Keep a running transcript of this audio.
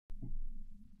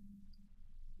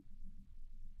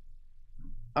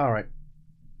All right.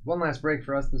 One last break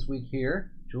for us this week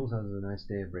here. Jules has a nice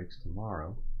day of breaks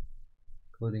tomorrow,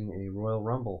 including a Royal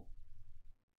Rumble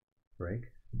break.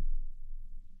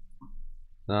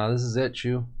 No, this is it,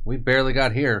 Chew. We barely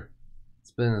got here.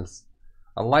 It's been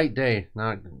a light day.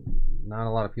 Not a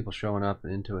lot of people showing up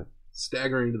into it.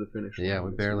 Staggering to the finish line. Yeah,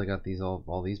 we barely got these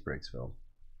all these breaks filled.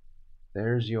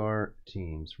 There's your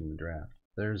teams from the draft.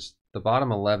 There's the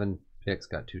bottom 11 picks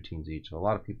got 2 teams each. So a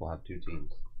lot of people have 2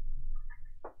 teams.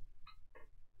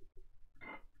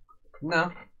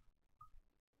 No.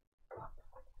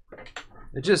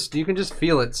 It just, you can just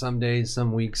feel it some days,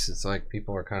 some weeks. It's like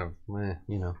people are kind of,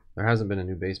 you know. There hasn't been a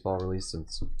new baseball release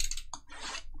since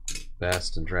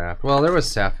Best and Draft. Well, there was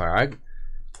Sapphire.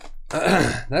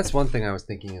 That's one thing I was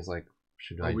thinking is like,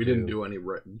 should I we didn't do any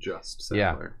just Sapphire.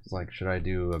 Yeah, it's like, should I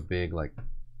do a big like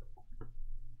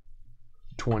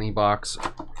 20 box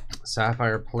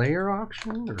Sapphire player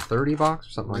auction or 30 box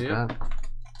or something like that?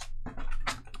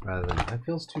 Rather than, that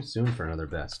feels too soon for another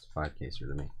Best 5-caser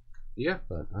to me. Yeah.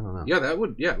 But I don't know. Yeah, that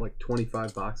would, like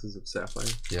 25 boxes of Sapphire.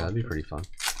 Yeah, that'd be pretty fun.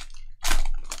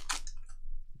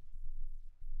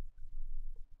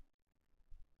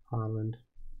 Holland.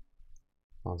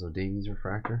 Alonzo Davies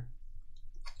refractor.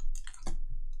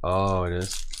 Oh, it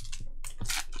is.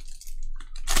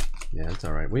 Yeah, it's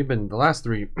alright. We've been, the last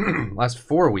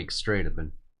 4 weeks straight have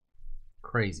been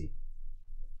crazy.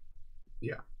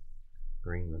 Yeah.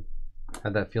 Greenwood.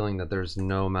 Had that feeling that there's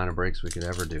no amount of breaks we could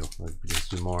ever do. Like, we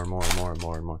just do more and more and more and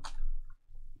more and more.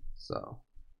 So,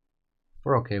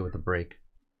 we're okay with a break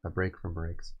from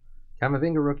breaks.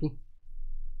 Camavinga rookie.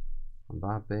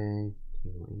 Mbappe.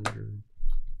 Injured.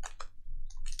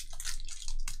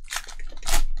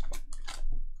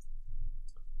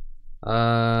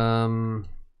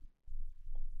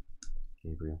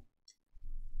 Gabriel.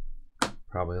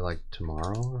 Probably like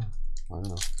tomorrow, or I don't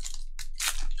know.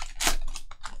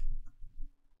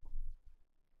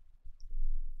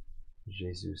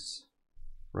 Jesus.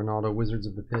 Ronaldo, Wizards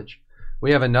of the Pitch.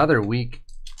 We have another week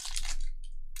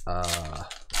of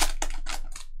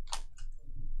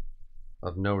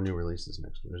no new releases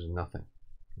next week. There's nothing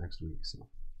next week, so.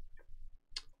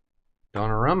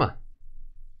 Donnarumma.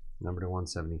 Number to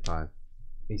 175.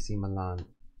 AC Milan.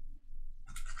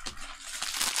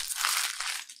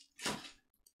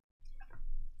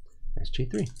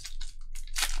 SG3.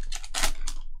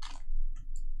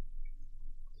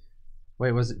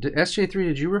 Wait, was it SJ3?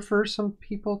 Did you refer some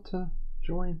people to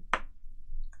join?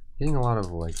 Getting a lot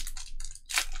of like,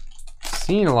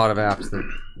 seeing a lot of apps that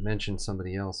mention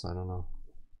somebody else. I don't know.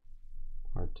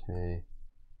 Partey,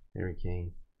 Harry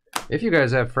Kane. If you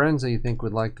guys have friends that you think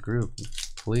would like the group,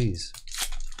 please.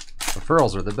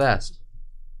 Referrals are the best.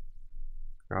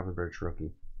 Gravenberch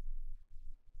rookie.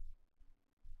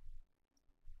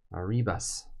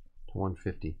 Arribas to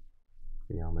 150.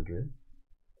 Real Madrid.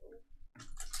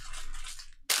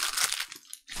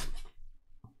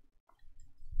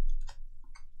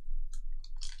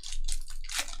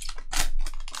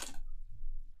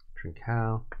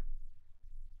 Trincao.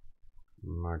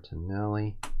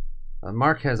 Martinelli.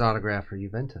 Marquez autograph for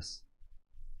Juventus.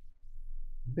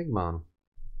 Big Mom.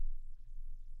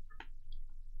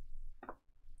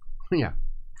 Yeah.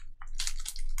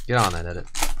 Get on that edit.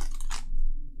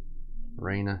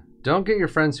 Reina. Don't get your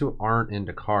friends who aren't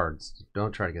into cards.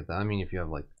 Don't try to get that. I mean, if you have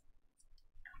like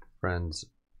friends.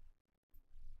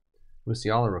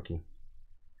 Musiala rookie.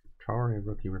 Traore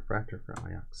rookie refractor for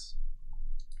Ajax.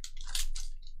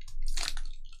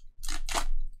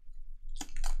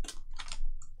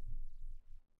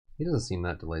 He doesn't seem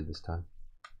that delayed this time.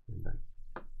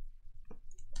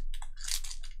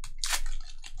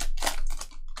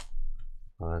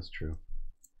 Oh, that's true.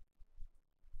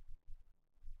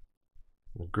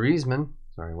 Griezmann.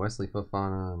 Sorry, Wesley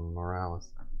Fofana and Morales.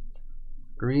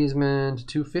 Griezmann to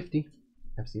 250.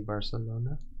 FC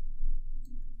Barcelona.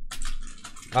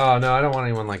 Oh, no, I don't want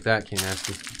anyone like that,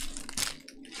 K-Nasty.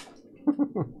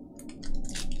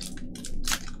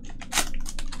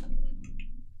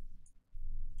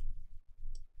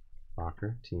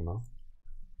 Rocker, Timo,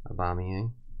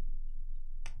 Aubameyang.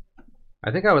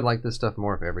 I think I would like this stuff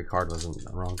more if every card was in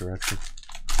the wrong direction.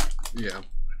 Yeah.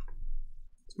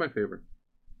 It's my favorite.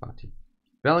 Fati.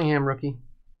 Bellingham rookie.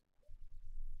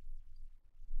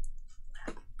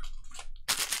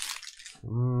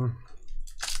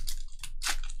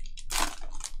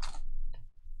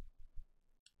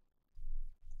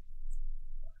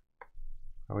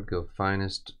 I would go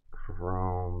finest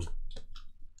chrome.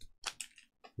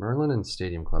 Merlin and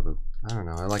Stadium Club. I don't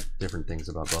know. I like different things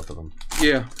about both of them.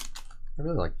 Yeah. I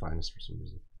really like finest for some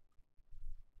reason.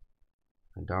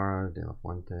 Andara, De La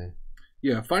Fuente.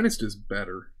 Yeah, finest is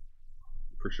better.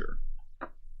 For sure.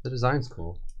 The design's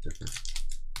cool. Different.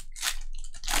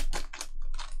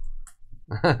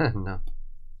 No.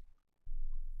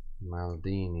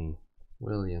 Maldini,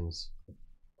 Williams,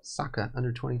 Saka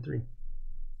under 23.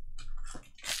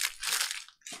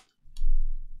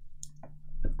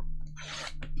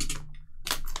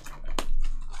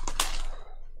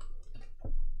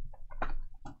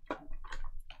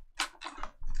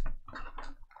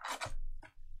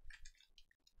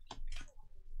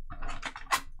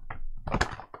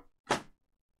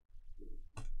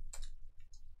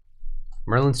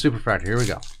 Merlin Superfractor, here we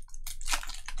go.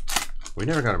 We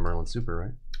never got a Merlin Super,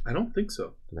 right? I don't think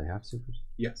so. Do they have Supers?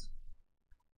 Yes.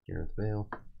 Gareth Bale.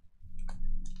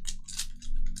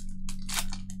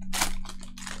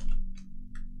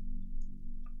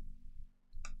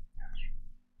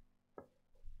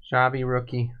 Xavi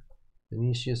rookie.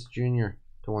 Vinicius Jr.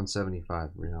 to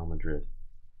 175, Real Madrid.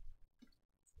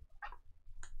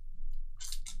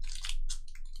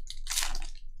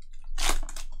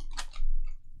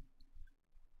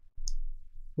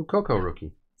 Coco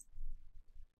rookie.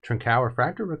 Trincao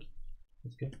refractor rookie.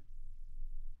 That's good.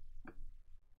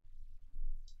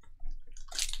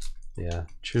 Yeah,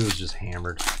 Chu's just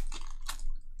hammered.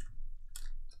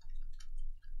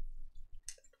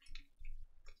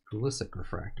 Pulisic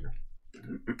refractor.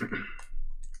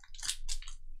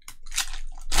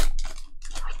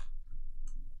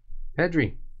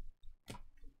 Pedri.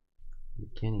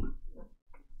 McKinney.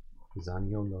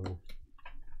 Zaniolo.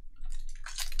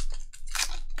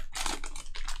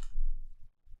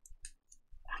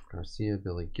 Garcia,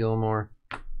 Billy Gilmore.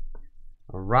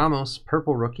 A Ramos,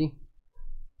 purple rookie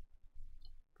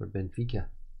for Benfica.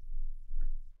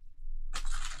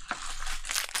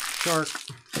 Shark.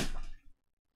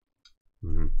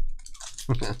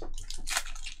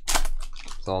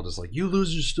 It's all just like, you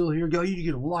losers still here, go, you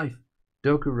get a life.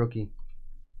 Doku rookie.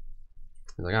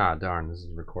 He's like, ah, darn, this is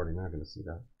recording, not going to see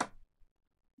that.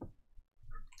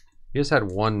 He just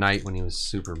had one night when he was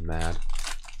super mad.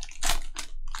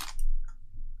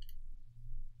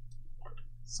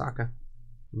 Saka.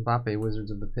 Mbappe, Wizards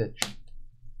of the Pitch.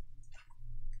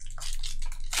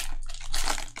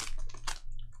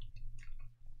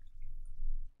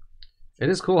 It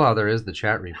is cool how there is the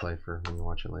chat replay for when you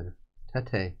watch it later.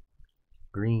 Tete.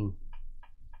 Green.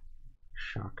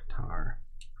 Shakhtar.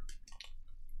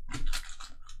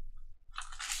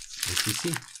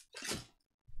 ACC.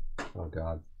 Oh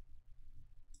god.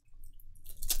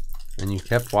 And you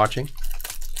kept watching?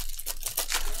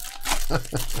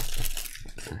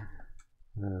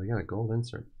 We got a gold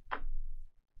insert.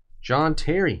 John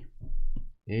Terry.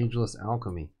 Ageless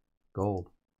Alchemy. Gold.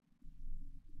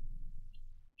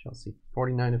 Chelsea.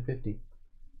 49 of 50.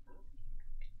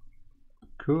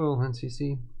 Cool,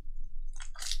 NCC.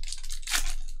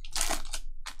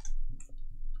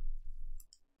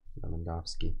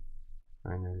 Lewandowski.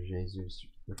 Rainer Jesus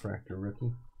refractor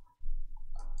rookie.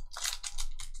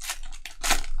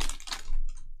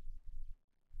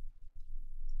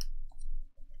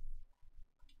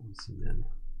 Let's see, man.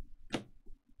 I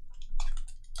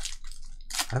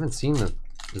haven't seen the.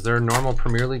 Is there a normal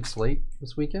Premier League slate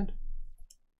this weekend?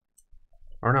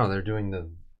 Or no, they're doing the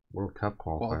World Cup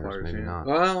qualifiers. Maybe not.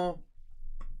 Well,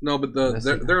 no, but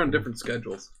they're on different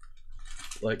schedules.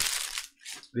 Like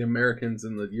the Americans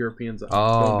and the Europeans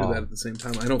don't do that at the same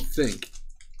time. I don't think.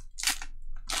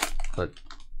 But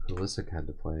Pulisic had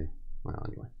to play. Well,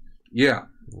 anyway. Yeah,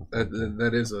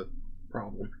 that is a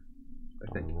problem.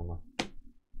 I think.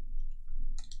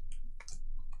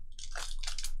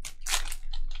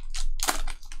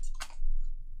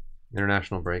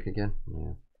 International break again?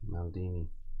 Yeah. Maldini.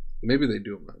 Maybe they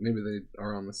do. Maybe they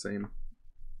are on the same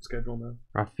schedule now.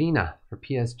 Rafinha for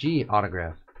PSG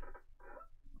autograph.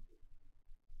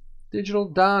 Digital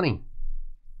Donnie.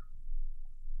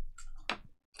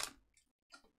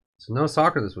 So no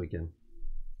soccer this weekend.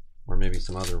 Or maybe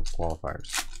some other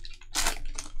qualifiers.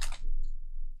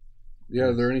 Yeah,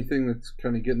 is there anything that's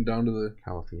kind of getting down to the...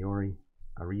 Calafiori.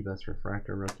 Arribas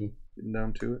refractor rookie. Getting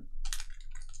down to it.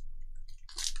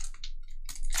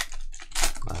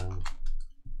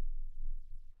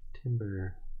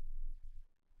 Timber.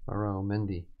 Barrow,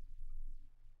 Mendy.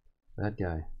 That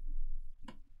guy.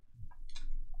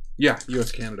 Yeah,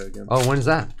 US Canada again. Oh, when's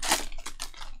that?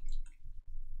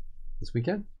 This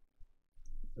weekend?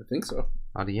 I think so.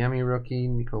 Adeyemi rookie,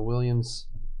 Nico Williams.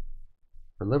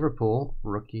 For Liverpool,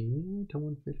 rookie to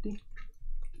 150.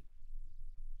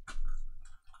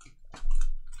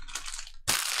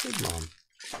 Good mom.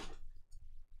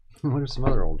 What are some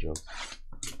other old jokes?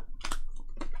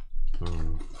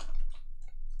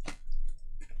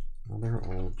 Other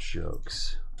old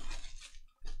jokes.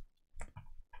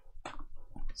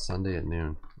 Sunday at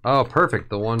noon. Oh, perfect.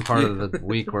 The one part of the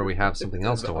week where we have something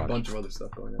else to watch. A bunch of other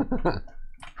stuff going on.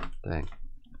 Dang.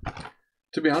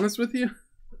 To be honest with you,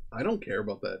 I don't care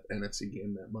about that NFC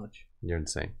game that much. You're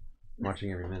insane.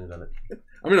 Watching every minute of it.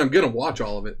 I mean, I'm going to watch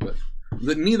all of it, but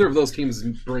neither of those teams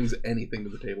brings anything to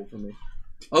the table for me.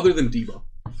 Other than Debo.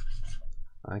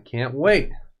 I can't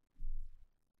wait.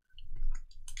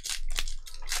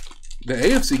 The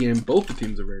AFC game, both the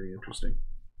teams are very interesting.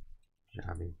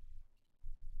 Javi.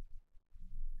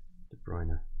 De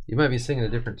Bruyne. You might be singing a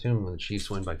different tune when the Chiefs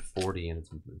win by 40 and it's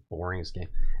the boringest game.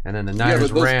 And then the Niners,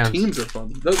 but those Rams. teams are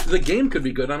fun. The game could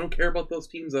be good. I don't care about those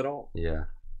teams at all. Yeah.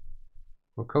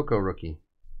 Well, Coco rookie.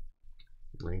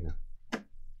 Reina.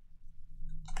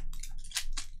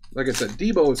 Like I said,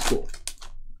 Debo is cool.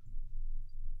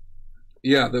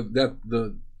 Yeah,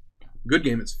 the good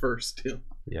game is first too.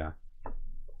 Yeah.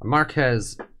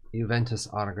 Marquez Juventus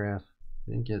autograph.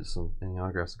 Didn't get any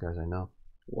autographs, guys. I know.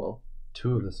 Well,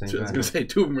 two of the same guy. I was gonna say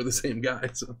two of them are the same guy.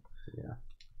 So yeah,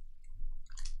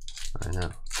 I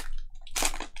know.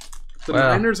 The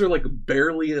Niners are like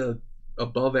barely a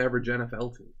above average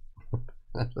NFL team.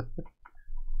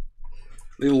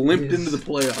 They limped into the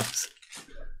playoffs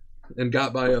and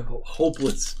got by a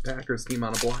hopeless Packers team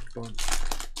on a blocked punt.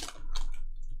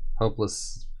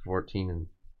 Hopeless 14-3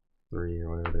 or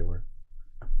whatever they were.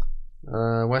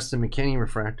 Weston McKinney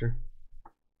refractor.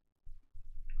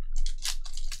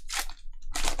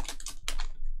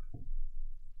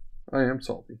 I am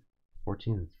salty.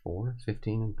 14-4,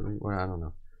 15-3. Well, I don't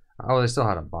know. Oh, they still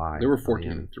had a bye. They were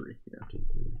 14-3. Yeah.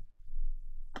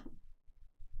 14-3.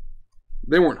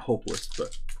 They weren't hopeless,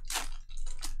 but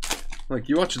like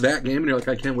you watch that game and you're like,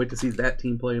 I can't wait to see that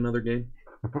team play another game.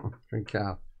 Drink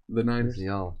cow. The Niners.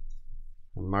 And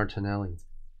Martinelli.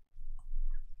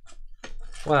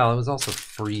 Well, it was also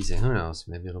freezing. Who knows?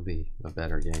 Maybe it'll be a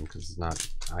better game because it's not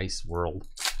ice world.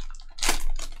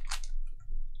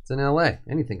 It's in LA.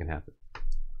 Anything can happen.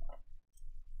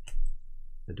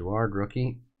 Eduard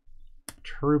rookie.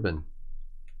 Trubin.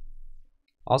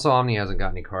 Also, Omni hasn't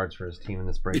got any cards for his team in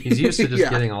this break. He's used to just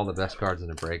getting all the best cards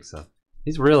in a break, so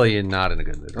he's really not in a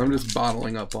good mood. I'm just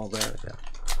bottling up all that. Yeah.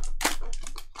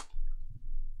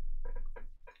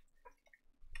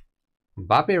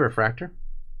 Mbappe refractor.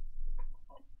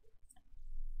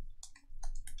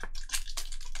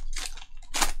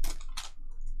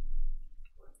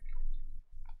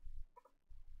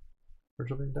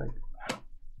 Virgil van Dijk.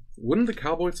 Wouldn't the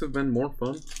Cowboys have been more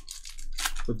fun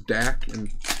with Dak and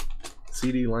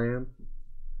CeeDee Lamb?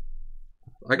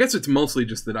 I guess it's mostly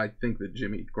just that I think that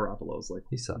Jimmy Garoppolo is like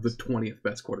the 20th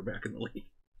best quarterback in the league.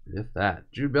 If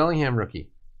that. Jude Bellingham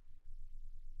rookie.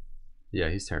 Yeah,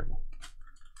 he's terrible.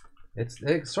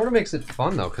 It sort of makes it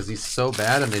fun though, because he's so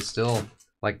bad, and they still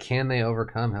like, can they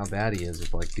overcome how bad he is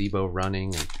with like Debo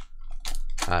running? And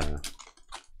I don't know.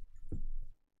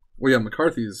 Well, yeah,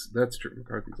 that's true.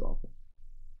 McCarthy's awful.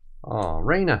 Oh,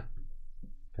 Reina.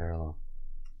 Parallel.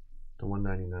 To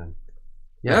 199.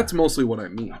 Yeah. That's mostly what I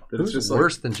mean. Who's just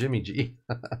worse than Jimmy G?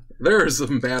 There are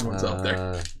some bad ones out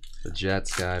there. The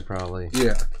Jets guy, probably.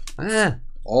 Yeah.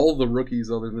 All the rookies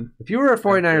other than... If you were a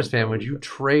 49ers fan, would you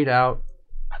trade out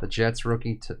the Jets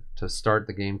rookie to start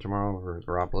the game tomorrow over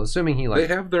Garoppolo? Assuming he They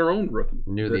have their own rookie.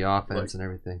 Knew the offense and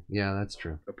everything. Yeah, that's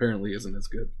true. Apparently isn't as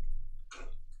good.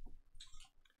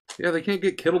 Yeah, they can't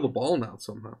get Kittle the ball now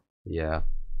somehow. Yeah.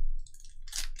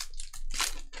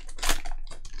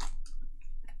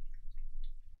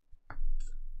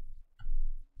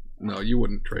 No, you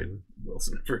wouldn't trade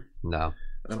Wilson for... No.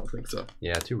 I don't think so.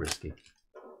 Yeah, too risky.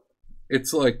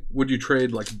 It's like, would you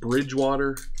trade like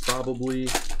Bridgewater? Probably.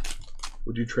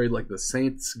 Would you trade like the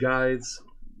Saints guys?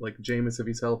 Like Jameis if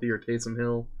he's healthy, or Taysom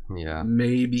Hill? Yeah.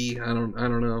 Maybe. I don't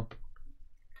know.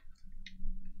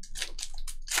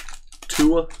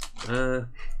 Tua? I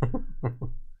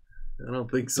don't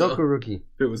think so. Goku rookie.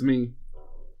 If it was me.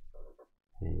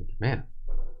 Hey, man.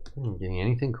 I'm getting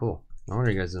anything cool. No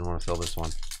wonder you guys didn't want to fill this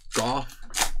one. Goff.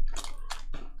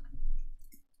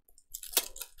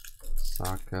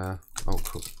 Saka. Oh,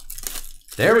 cool.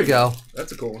 There we go.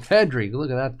 That's a cool one. Pedri.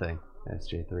 Look at that thing.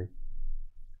 SJ3.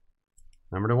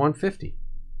 Number to 150. Is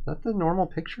that the normal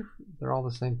picture? They're all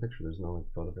the same picture. There's no like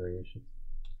photo variation.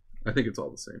 I think it's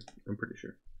all the same. I'm pretty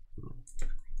sure.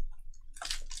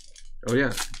 Oh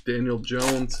yeah, Daniel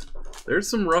Jones. There's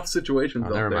some rough situations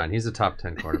out there. Never mind. He's a top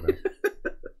 10 quarterback.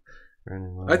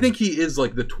 I think he is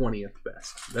like the 20th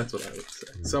best. That's what I would say.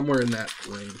 Somewhere in that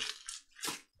range.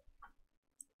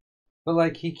 But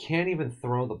like, he can't even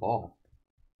throw the ball.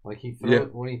 Like he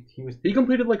when he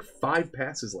completed like 5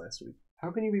 passes last week.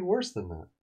 How can he be worse than that?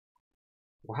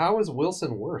 Well, how is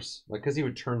Wilson worse? Like, because he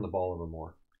would turn the ball over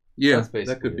more. Yeah,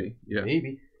 that could be. Yeah,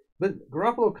 maybe. But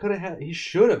Garoppolo could have had. He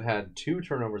should have had 2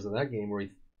 turnovers in that game where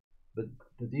the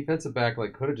defensive back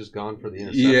could have just gone for the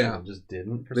interception and just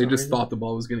didn't. They just thought the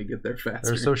ball was going to get there faster.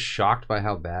 They were so shocked by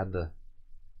how bad the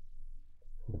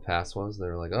pass was. They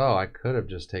were like, "Oh, I could have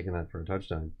just taken that for a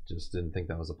touchdown. Just didn't think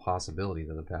that was a possibility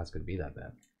that the pass could be that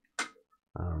bad."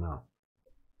 I don't know.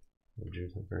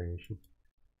 Variation.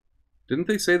 Didn't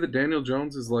they say that Daniel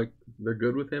Jones is they're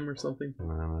good with him or something I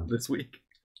don't know. this week?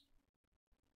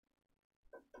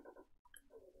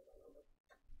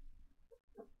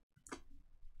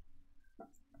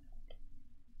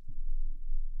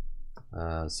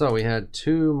 So we had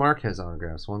 2 Marquez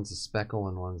autographs. One's a speckle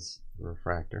and one's a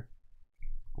refractor.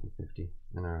 150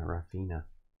 and a Rafinha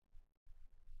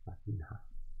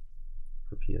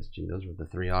for PSG. Those were the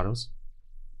 3 autos.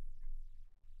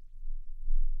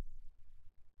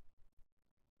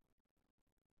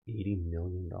 $80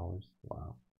 million.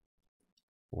 Wow.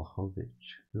 Blahovic.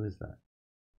 Who is that?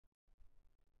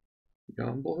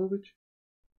 Jan Blahovic?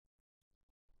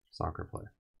 Soccer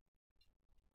player.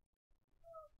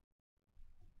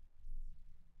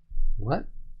 What?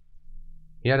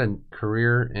 He had a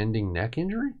career-ending neck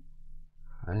injury?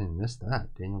 I didn't miss that.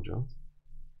 Daniel Jones.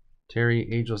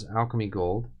 Terry Ageless Alchemy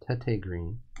Gold. Tete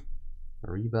Green.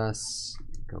 Arribas.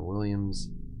 Go Williams.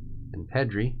 And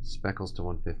Pedri. Speckles to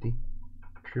 150.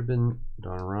 Trubin.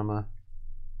 Donnarumma.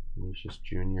 Vinicius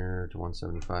Jr. to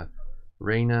 175.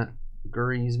 Reyna.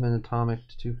 Griezmann Atomic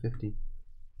to 250.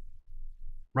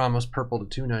 Ramos Purple to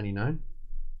 299.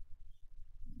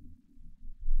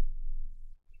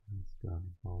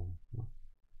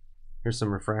 Here's some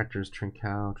refractors: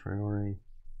 Trincao, Traore,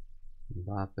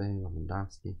 Mbappe,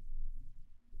 Lewandowski,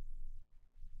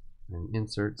 and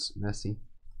inserts: Messi,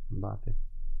 Mbappe,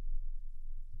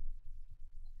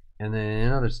 and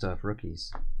then other stuff: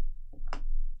 rookies: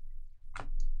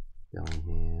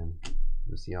 Bellingham,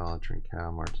 Musiala,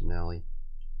 Trincao, Martinelli.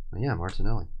 Oh yeah,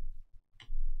 Martinelli,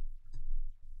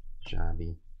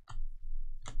 Xavi.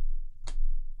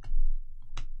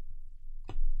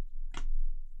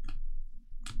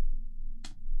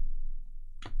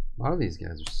 A lot of these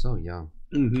guys are so young.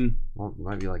 Well, it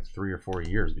might be 3 or 4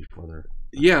 years before they're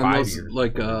 5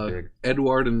 years.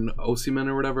 Edward and Osimhen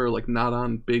or whatever, not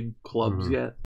on big clubs yet.